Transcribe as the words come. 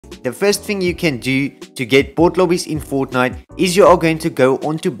the first thing you can do to get bot lobbies in Fortnite is you are going to go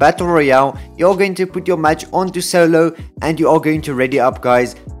onto Battle Royale, you are going to put your match onto solo, and you are going to ready up,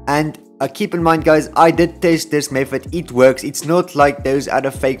 guys. And keep in mind, guys, I did test this method. It works. It's not like those other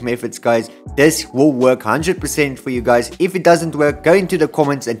fake methods, guys. This will work 100% for you guys. If it doesn't work, go into the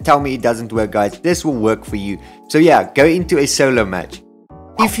comments and tell me it doesn't work, guys. This will work for you. So yeah, go into a solo match.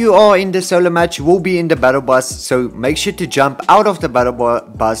 If you are in the solo match, you will be in the battle bus, so make sure to jump out of the battle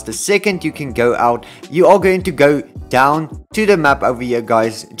bus. The second you can go out, you are going to go down to the map over here,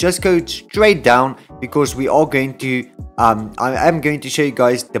 guys. Just go straight down, because we are going to I am going to show you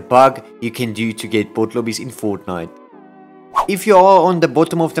guys the bug you can do to get bot lobbies in Fortnite. If you are on the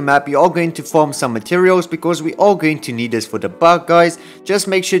bottom of the map, you are going to farm some materials, because we are going to need this for the bug, guys. Just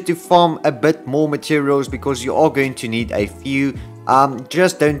make sure to farm a bit more materials, because you are going to need a few.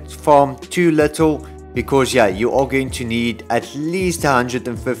 Just don't farm too little, because yeah, you are going to need at least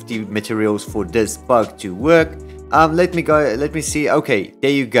 150 materials for this bug to work. Let me see. Okay,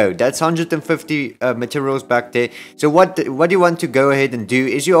 there you go. That's 150 materials back there. So what you want to go ahead and do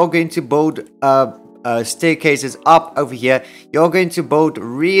is you are going to build staircases up over here. You're going to build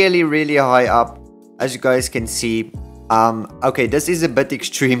really high up, as you guys can see. Okay, this is a bit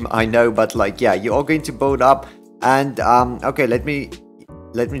extreme, I know, but like, yeah, you are going to build up. And okay, let me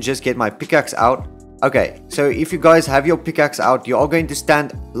just get my pickaxe out. Okay, so if you guys have your pickaxe out, you are going to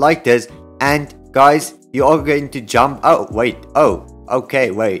stand like this, and guys, you are going to jump. Oh wait, okay,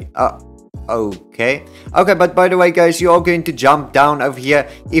 but by the way, guys, you are going to jump down over here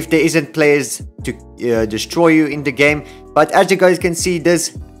if there isn't players to destroy you in the game. But as you guys can see,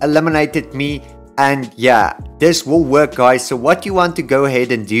 this eliminated me. And yeah, this will work, guys. So what you want to go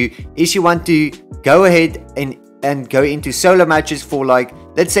ahead and do is you want to go ahead and go into solo matches for, like,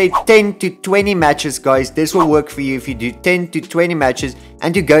 let's say 10 to 20 matches, guys. This will work for you if you do 10 to 20 matches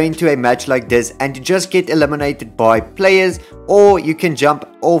and you go into a match like this and you just get eliminated by players, or you can jump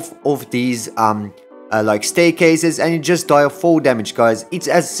off of these like staircases and you just die of fall damage, guys. It's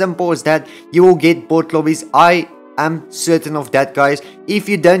as simple as that. You will get bot lobbies. I am certain of that, guys. If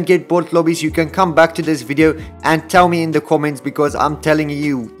you don't get bot lobbies, you can come back to this video and tell me in the comments, because I'm telling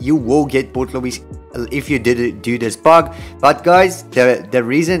you, you will get bot lobbies if you did do this bug. But guys,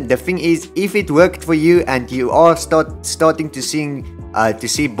 the thing is, if it worked for you and you are starting to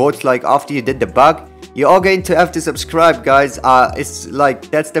see bots like after you did the bug, you are going to have to subscribe, guys. It's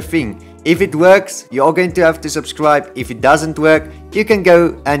like, that's the thing. If it works, you are going to have to subscribe. If it doesn't work, you can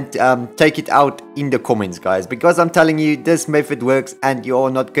go and take it out in the comments, guys, because I'm telling you, this method works, and you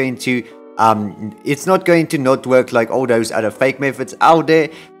are not going to it's not going to not work like all those other fake methods out there.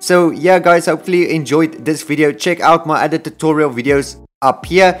 So yeah, guys, hopefully you enjoyed this video. Check out my other tutorial videos up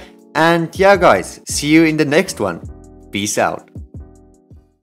here, and yeah, guys, see you in the next one. Peace out.